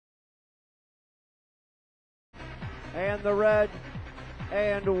and the red,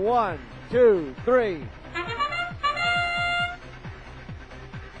 and 1, 2, 3.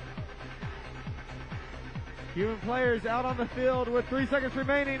 Cuban players out on the field with 3 seconds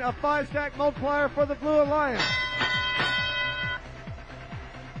remaining. A 5-stack multiplier for the Blue Alliance.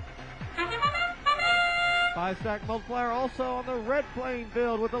 5-stack multiplier also on the red playing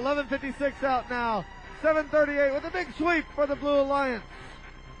field with 11:56 out now. 7:38 with a big sweep for the Blue Alliance.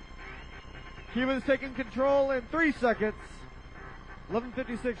 Cubans taking control in 3 seconds.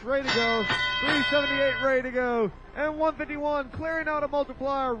 11:56 ready to go. 3:78 ready to go. And 1:51 clearing out a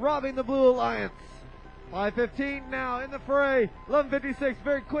multiplier, robbing the Blue Alliance. 5:15 now in the fray. 11:56,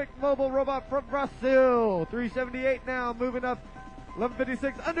 very quick mobile robot from Brazil. 3:78 now moving up.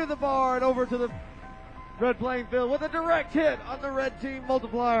 11:56 under the bar and over to the red playing field with a direct hit on the red team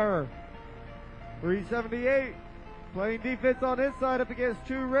multiplier. 3:78 playing defense on his side up against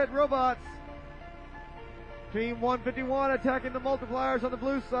 2 red robots. Team 151 attacking the multipliers on the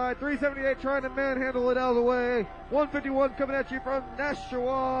blue side. 3:78 trying to manhandle it out of the way. 1:51 coming at you from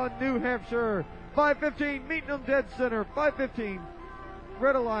Nashua, New Hampshire. 5:15 meeting them dead center. 5:15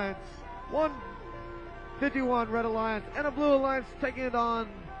 Red Alliance. 1:51 Red Alliance and a Blue Alliance taking it on.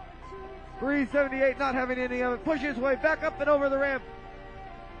 3:78 not having any of it. Pushing its way back up and over the ramp.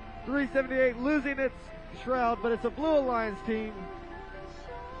 3:78 losing its shroud, but it's a Blue Alliance team.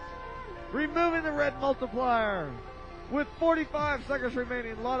 Removing the red multiplier with 45 seconds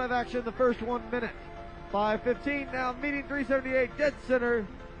remaining. A lot of action the first 1 minute. 5:15 now meeting 3:78 dead center.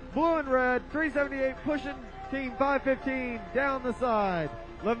 Blue and red. 3:78 pushing team 5:15 down the side.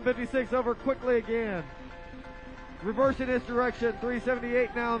 11:56 over quickly again. Reversing its direction.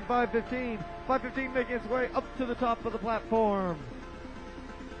 3:78 now and 5:15. 5:15 making its way up to the top of the platform.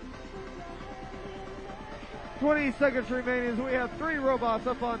 20 seconds remaining as we have 3 robots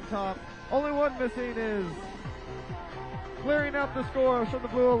up on top. Only one missing is clearing out the scores from the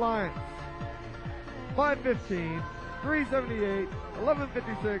Blue Alliance. 5:15, 3:78,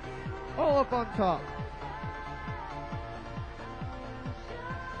 11:56, all up on top.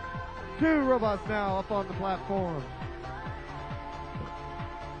 2 robots now up on the platform.